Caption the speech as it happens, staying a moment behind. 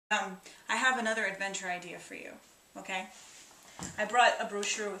I have another adventure idea for you, okay? I brought a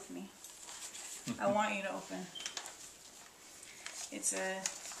brochure with me. I want you to open. It's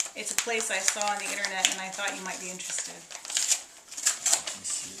a place I saw on the internet and I thought you might be interested. Let me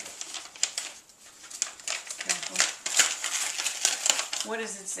see. Careful. What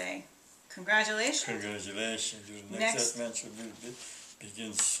does it say? Congratulations. Congratulations. Your next adventure will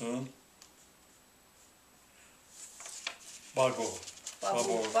begin soon. Baboug.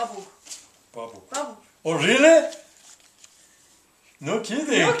 Baboug. Oh, really? No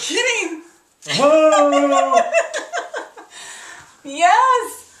kidding. No kidding. Oh.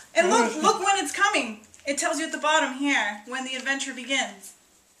 Yes. And look when it's coming. It tells you at the bottom here when the adventure begins.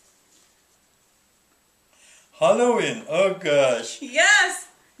 Halloween. Oh gosh. Yes.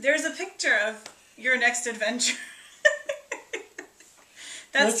 There's a picture of your next adventure.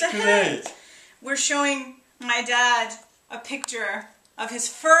 That's the head. Great. We're showing my dad a picture of his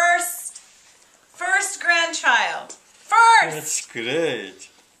first grandchild. That's great.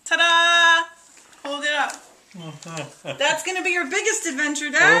 Ta-da! Hold it up. That's going to be your biggest adventure,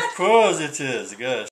 Dad. Of course it is. Gosh.